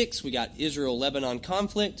 2006, we got Israel-Lebanon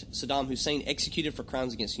conflict. Saddam Hussein executed for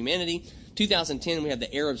crimes against humanity. 2010, we have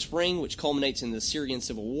the Arab Spring, which culminates in the Syrian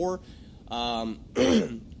civil war.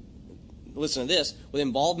 Listen to this, with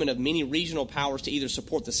involvement of many regional powers to either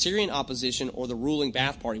support the Syrian opposition or the ruling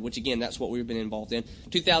Ba'ath Party, which, again, that's what we've been involved in.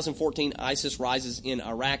 2014, ISIS rises in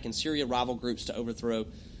Iraq and Syria, rival groups to overthrow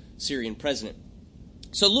Syrian president.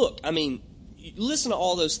 So, look, listen to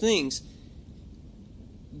all those things.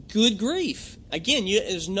 Good grief. Again,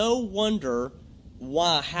 there's no wonder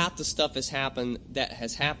why half the stuff has happened that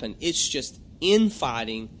has happened. It's just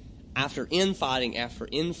infighting after infighting after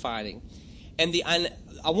infighting. And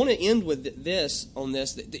I want to end with this.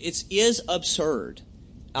 It is absurd,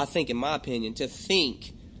 I think, in my opinion, to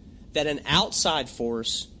think that an outside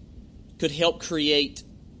force could help create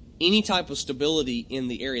any type of stability in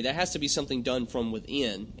the area. That has to be something done from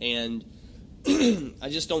within. And I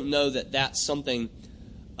just don't know that that's something,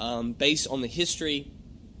 based on the history,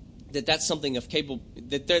 that's something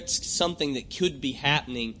that's something that could be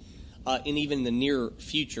happening in even the near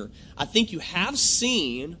future. I think you have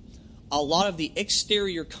seen a lot of the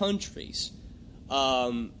exterior countries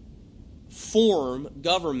form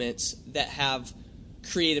governments that have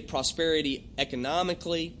created prosperity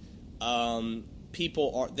economically. The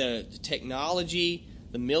technology,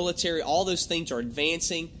 the military, all those things are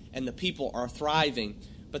advancing, and the people are thriving.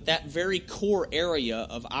 But that very core area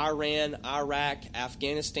of Iran, Iraq,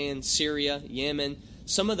 Afghanistan, Syria, Yemen,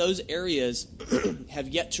 some of those areas have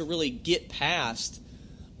yet to really get past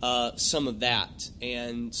some of that.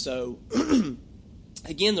 And so,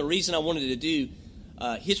 again, the reason I wanted to do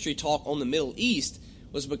history talk on the Middle East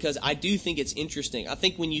was because I do think it's interesting. I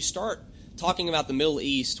think when you start talking about the Middle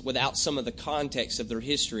East without some of the context of their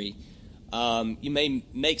history, you may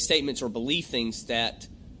make statements or believe things that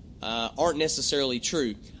aren't necessarily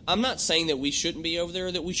true. I'm not saying that we shouldn't be over there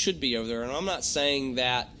or that we should be over there, and I'm not saying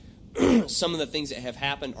that some of the things that have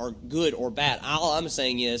happened are good or bad. All I'm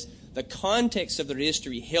saying is the context of their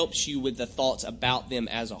history helps you with the thoughts about them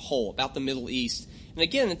as a whole, about the Middle East. And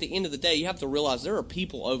again, at the end of the day, you have to realize there are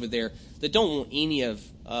people over there that don't want any of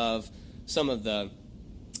some of the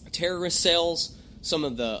terrorist cells, some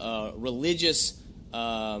of the religious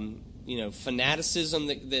fanaticism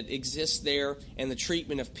that exists there, and the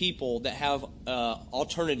treatment of people that have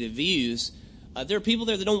alternative views. There are people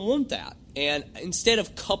there that don't want that. And instead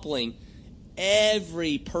of coupling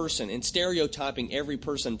every person and stereotyping every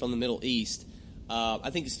person from the Middle East, I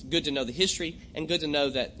think it's good to know the history and good to know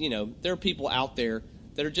that, there are people out there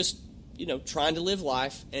that are just, trying to live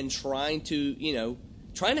life and trying to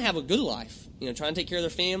have a good life, trying to take care of their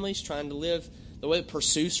families, trying to live the way to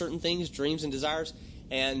pursue certain things, dreams and desires.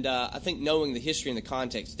 And I think knowing the history and the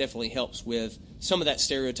context definitely helps with some of that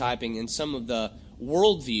stereotyping and some of the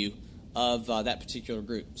worldview of that particular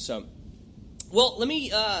group. So, well, let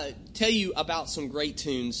me tell you about some great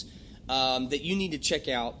tunes that you need to check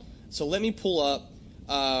out. So let me pull up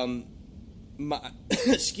my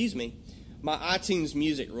my iTunes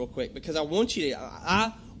music real quick, because I want you to.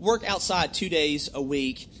 I work outside 2 days a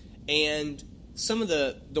week, and some of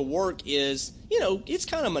the work is, it's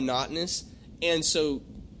kind of monotonous, and so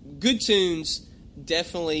good tunes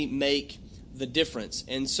definitely make the difference.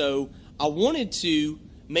 And so I wanted to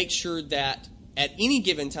make sure that at any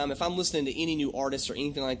given time, if I'm listening to any new artists or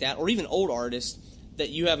anything like that, or even old artists, that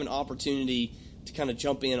you have an opportunity to kind of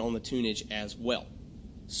jump in on the tunage as well.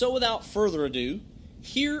 So without further ado,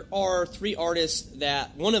 here are 3 artists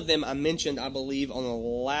that, one of them I mentioned, I believe, on the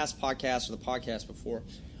last podcast or the podcast before.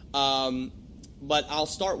 But I'll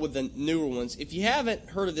start with the newer ones. If you haven't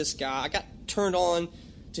heard of this guy, I got turned on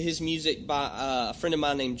to his music by a friend of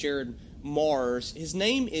mine named Jared Mars. His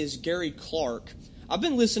name is Gary Clark. I've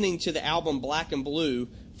been listening to the album Black and Blue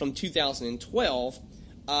from 2012,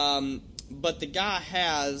 but the guy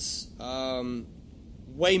has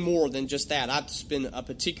way more than just that. I've just been a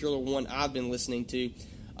particular one I've been listening to.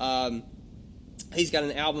 He's got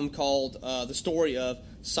an album called The Story of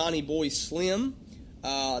Sonny Boy Slim.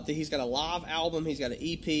 He's got a live album. He's got an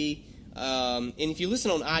EP. And if you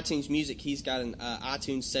listen on iTunes Music, he's got an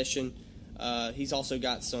iTunes session. He's also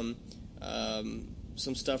got some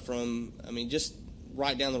stuff from, just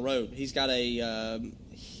right down the road. He's got a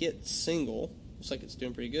hit single. Looks like it's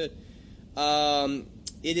doing pretty good.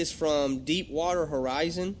 It is from Deepwater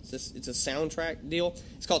Horizon. It's a soundtrack deal.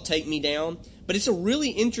 It's called Take Me Down. But it's a really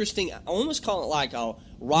interesting, I almost call it like a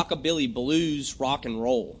rockabilly blues rock and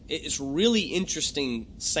roll. It's really interesting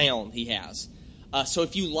sound he has. So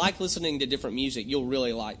if you like listening to different music, you'll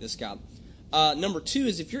really like this guy. Number 2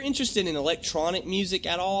 is if you're interested in electronic music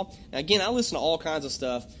at all. Now again, I listen to all kinds of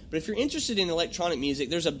stuff. But if you're interested in electronic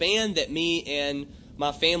music, there's a band that me and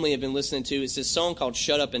my family have been listening to. It's this song called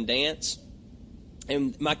Shut Up and Dance.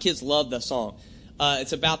 And my kids love the song.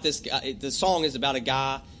 It's about this guy. The song is about a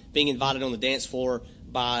guy being invited on the dance floor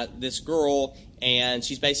by this girl, and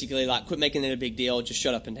she's basically like, quit making it a big deal, just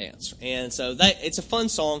shut up and dance. And so it's a fun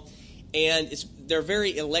song, and they're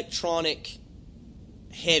very electronic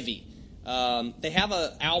heavy. They have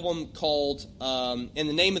an album called, and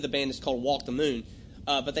the name of the band is called Walk the Moon,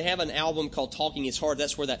 but they have an album called Talking Is Hard.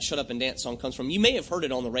 That's where that Shut Up and Dance song comes from. You may have heard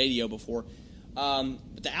it on the radio before.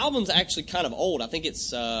 But the album's actually kind of old. I think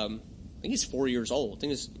it's 4 years old. I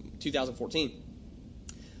think it's 2014.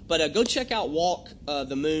 But go check out Walk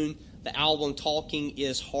the Moon. The album Talking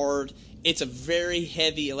Is Hard. It's a very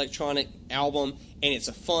heavy electronic album, and it's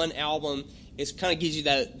a fun album. It kind of gives you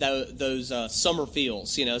those summer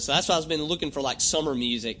feels, So that's why I've been looking for like summer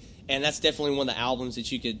music, and that's definitely one of the albums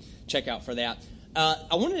that you could check out for that. I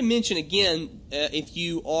wanted to mention again, if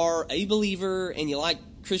you are a believer and you like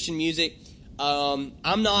Christian music.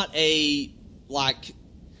 I'm not a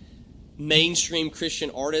mainstream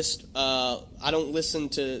Christian artist. I don't listen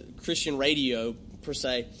to Christian radio per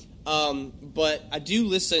se, but I do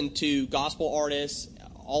listen to gospel artists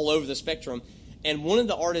all over the spectrum. And one of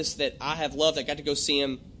the artists that I have loved, I got to go see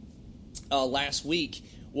him last week,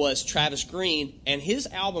 was Travis Green, and his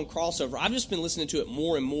album Crossover. I've just been listening to it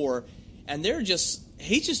more and more, and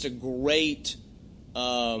he's just a great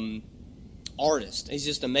artist. He's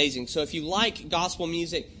just amazing. So if you like gospel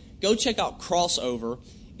music, go check out Crossover.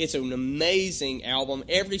 It's an amazing album.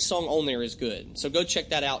 Every song on there is good. So go check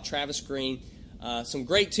that out, Travis Green. Some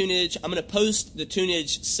great tunage. I'm going to post the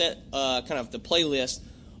tunage set, kind of the playlist,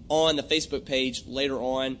 on the Facebook page later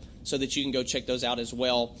on so that you can go check those out as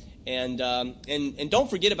well. And don't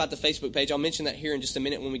forget about the Facebook page. I'll mention that here in just a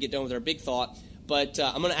minute when we get done with our big thought. But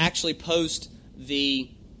I'm going to actually post the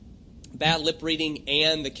Bad Lip Reading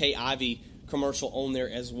and the Kay Ivey commercial on there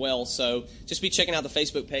as well. So just be checking out the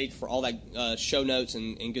Facebook page for all that show notes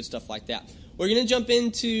and good stuff like that. We're going to jump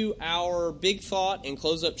into our big thought and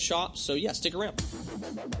close up shop. So yeah, stick around.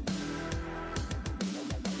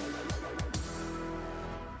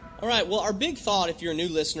 All right, well, our big thought, if you're a new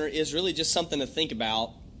listener, is really just something to think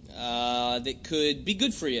about that could be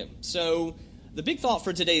good for you. So the big thought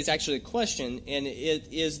for today is actually a question, and it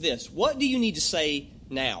is this. What do you need to say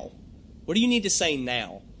now? What do you need to say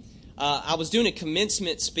now? I was doing a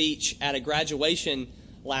commencement speech at a graduation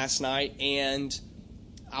last night, and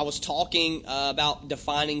I was talking about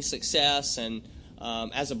defining success, and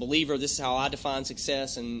as a believer, this is how I define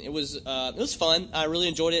success, and it was fun. I really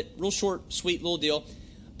enjoyed it. Real short, sweet little deal.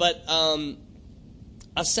 But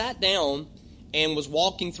I sat down and was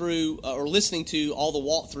walking through or listening to all the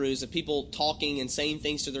walkthroughs of people talking and saying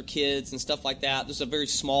things to their kids and stuff like that. This was a very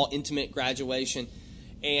small, intimate graduation,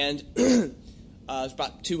 and there's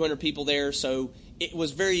about 200 people there, so it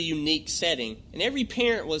was a very unique setting. And every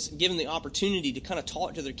parent was given the opportunity to kind of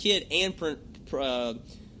talk to their kid and, what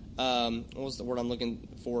was the word I'm looking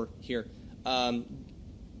for here? I'm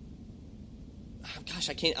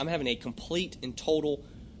having a complete and total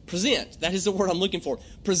present. That is the word I'm looking for.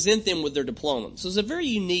 Present them with their diploma. So it's a very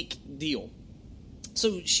unique deal.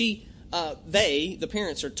 So the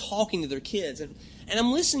parents are talking to their kids, and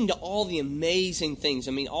I'm listening to all the amazing things.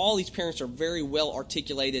 I mean, all these parents are very well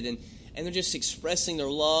articulated, and they're just expressing their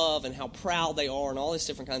love and how proud they are and all this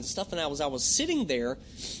different kinds of stuff. And I was sitting there,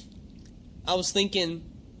 I was thinking,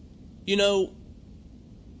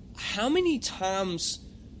 how many times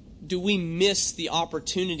do we miss the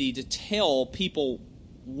opportunity to tell people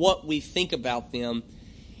what we think about them,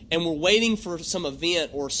 and we're waiting for some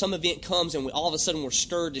event, or some event comes and all of a sudden we're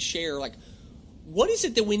stirred to share? Like, what is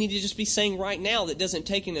it that we need to just be saying right now that doesn't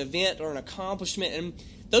take an event or an accomplishment? And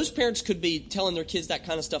those parents could be telling their kids that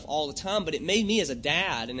kind of stuff all the time, but it made me, as a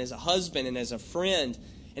dad and as a husband and as a friend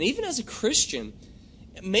and even as a Christian,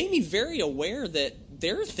 it made me very aware that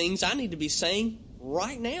there are things I need to be saying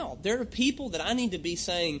right now. There are people that I need to be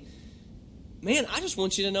saying, man, I just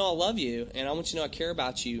want you to know I love you, and I want you to know I care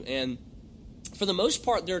about you. And for the most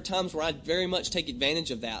part, there are times where I very much take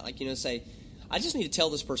advantage of that. Like, say, I just need to tell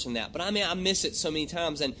this person that. But I miss it so many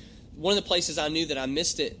times. And one of the places I knew that I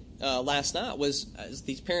missed it last night was, as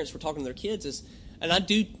these parents were talking to their kids, and I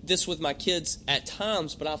do this with my kids at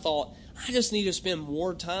times, but I thought, I just need to spend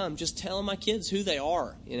more time just telling my kids who they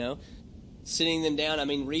are, sitting them down. I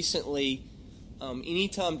mean, recently,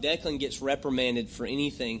 anytime Declan gets reprimanded for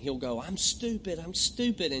anything, he'll go, I'm stupid.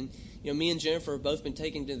 And, me and Jennifer have both been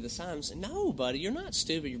taken to the side and say, no, buddy, you're not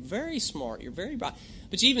stupid. You're very smart. You're very bright.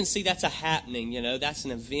 But you even see that's a happening, that's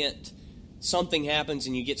an event. Something happens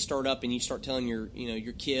and you get stirred up and you start telling your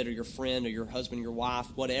kid or your friend or your husband, your wife,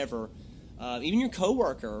 whatever, even your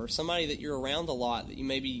coworker or somebody that you're around a lot that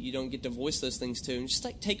you don't get to voice those things to. And just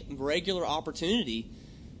take regular opportunity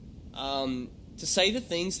to say the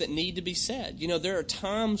things that need to be said. There are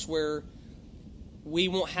times where we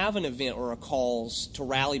won't have an event or a cause to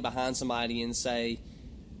rally behind somebody and say,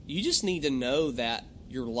 you just need to know that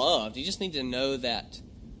you're loved. You just need to know that,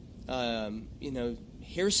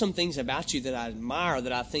 here's some things about you that I admire,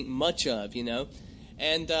 that I think much of,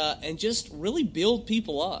 and just really build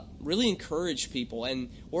people up, really encourage people.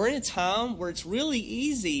 And we're in a time where it's really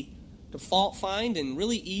easy to fault find and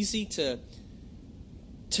really easy to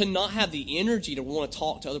not have the energy to want to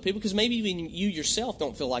talk to other people, because maybe even you yourself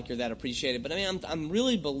don't feel like you're that appreciated. But I'm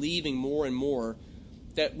really believing more and more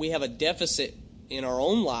that we have a deficit in our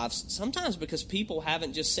own lives, sometimes because people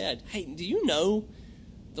haven't just said, hey, do you know,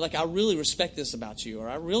 like, I really respect this about you, or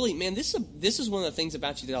I really, man, this is one of the things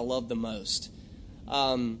about you that I love the most.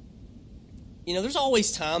 There's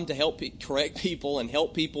always time to correct people and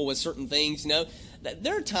help people with certain things.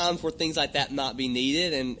 There are times where things like that might be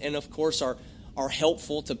needed, and of course are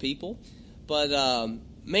helpful to people. But,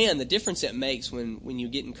 man, the difference it makes when you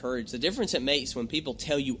get encouraged, the difference it makes when people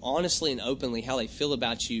tell you honestly and openly how they feel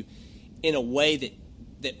about you in a way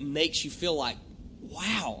that makes you feel like,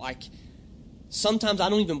 wow, like sometimes I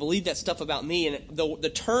don't even believe that stuff about me. And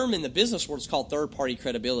the term in the business world is called third-party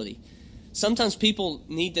credibility. Sometimes people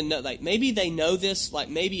need to know, like maybe they know this, like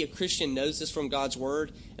maybe a Christian knows this from God's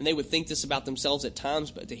Word, and they would think this about themselves at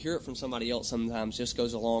times, but to hear it from somebody else sometimes just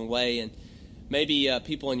goes a long way. And maybe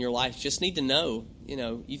people in your life just need to know,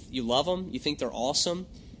 you love them, you think they're awesome.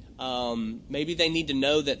 Maybe they need to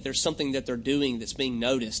know that there's something that they're doing that's being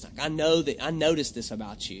noticed. Like, I know that I noticed this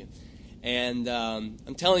about you. And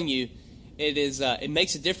I'm telling you, it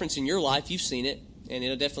makes a difference in your life. You've seen it, and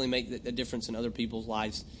it'll definitely make a difference in other people's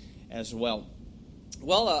lives as well.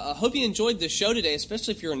 Well, I hope you enjoyed the show today,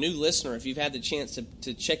 especially if you're a new listener, if you've had the chance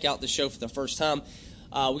to check out the show for the first time.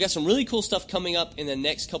 We got some really cool stuff coming up in the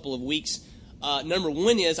next couple of weeks. Number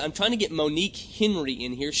one is I'm trying to get Monique Henry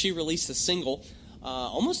in here. She released a single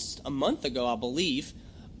almost a month ago, I believe.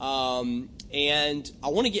 And I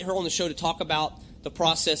want to get her on the show to talk about the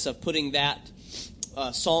process of putting that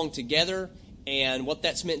song together and what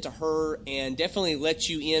that's meant to her, and definitely let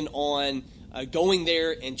you in on going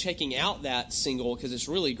there and checking out that single because it's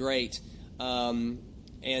really great. And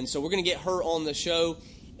so we're going to get her on the show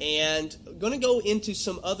and going to go into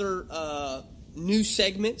some other new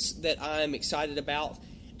segments that I'm excited about.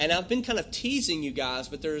 And I've been kind of teasing you guys,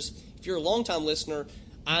 but if you're a longtime listener,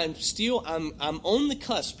 I'm on the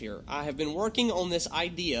cusp here. I have been working on this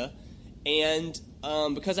idea, and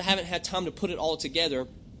because I haven't had time to put it all together,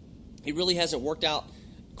 it really hasn't worked out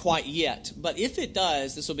quite yet. But if it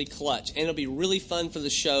does, this will be clutch, and it'll be really fun for the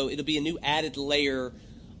show. It'll be a new added layer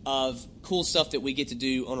of cool stuff that we get to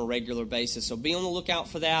do on a regular basis. So be on the lookout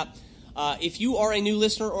for that. If you are a new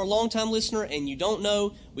listener or a long-time listener and you don't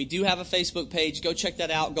know, we do have a Facebook page. Go check that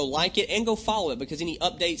out. Go like it and go follow it, because any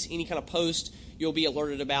updates, any kind of post, you'll be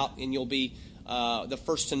alerted about, and you'll be the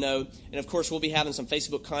first to know. And, of course, we'll be having some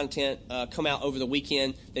Facebook content come out over the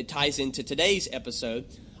weekend that ties into today's episode.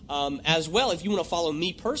 As well, if you want to follow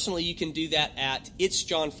me personally, you can do that at It's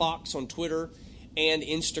Jon Fox on Twitter and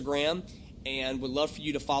Instagram, and would love for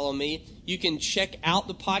you to follow me. You can check out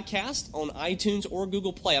the podcast on iTunes or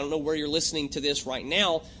Google Play. I don't know where you're listening to this right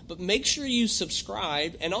now, but make sure you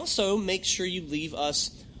subscribe, and also make sure you leave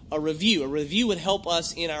us a review. A review would help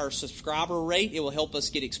us in our subscriber rate. It will help us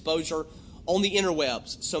get exposure on the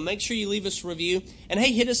interwebs. So make sure you leave us a review. And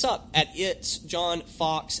hey, hit us up at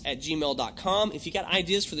itsjohnfox@gmail.com. If you got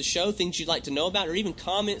ideas for the show, things you'd like to know about, or even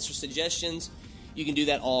comments or suggestions, you can do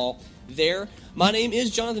that all there. My name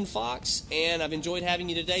is Jonathan Fox, and I've enjoyed having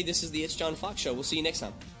you today. This is the It's Jon Fox Show. We'll see you next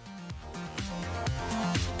time.